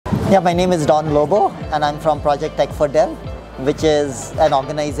Yeah, my name is Lobo and I'm from Project Tech4Dev, which is an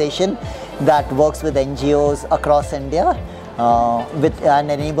organization that works with NGOs across India and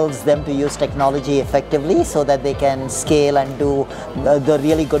enables them to use technology effectively so that they can scale and do the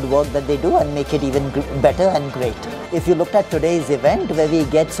really good work that they do and make it even better and great. If you looked at today's event, where we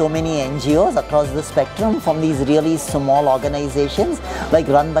get so many NGOs across the spectrum from these really small organizations, like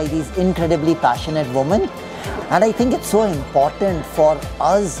run by these incredibly passionate women, and I think it's so important for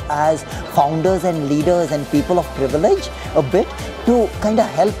us as founders and leaders and people of privilege a bit to kind of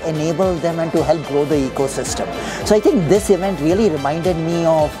help enable them and to help grow the ecosystem. So I think this event really reminded me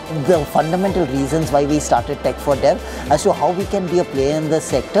of the fundamental reasons why we started Tech4Dev, as to how we can be a player in the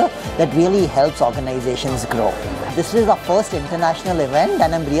sector that really helps organizations grow. This is our first international event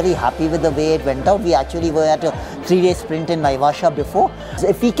and I'm really happy with the way it went out. We actually were at a 3-day sprint in Naivasha before. So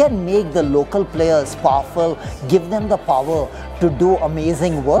if we can make the local players powerful, give them the power to do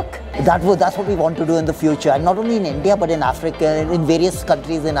amazing work, that's what we want to do in the future. And not only in India, but in Africa, in various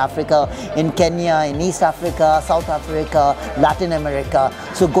countries in Africa, in Kenya, in East Africa, South Africa, Latin America.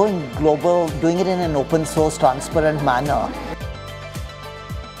 So going global, doing it in an open source, transparent manner.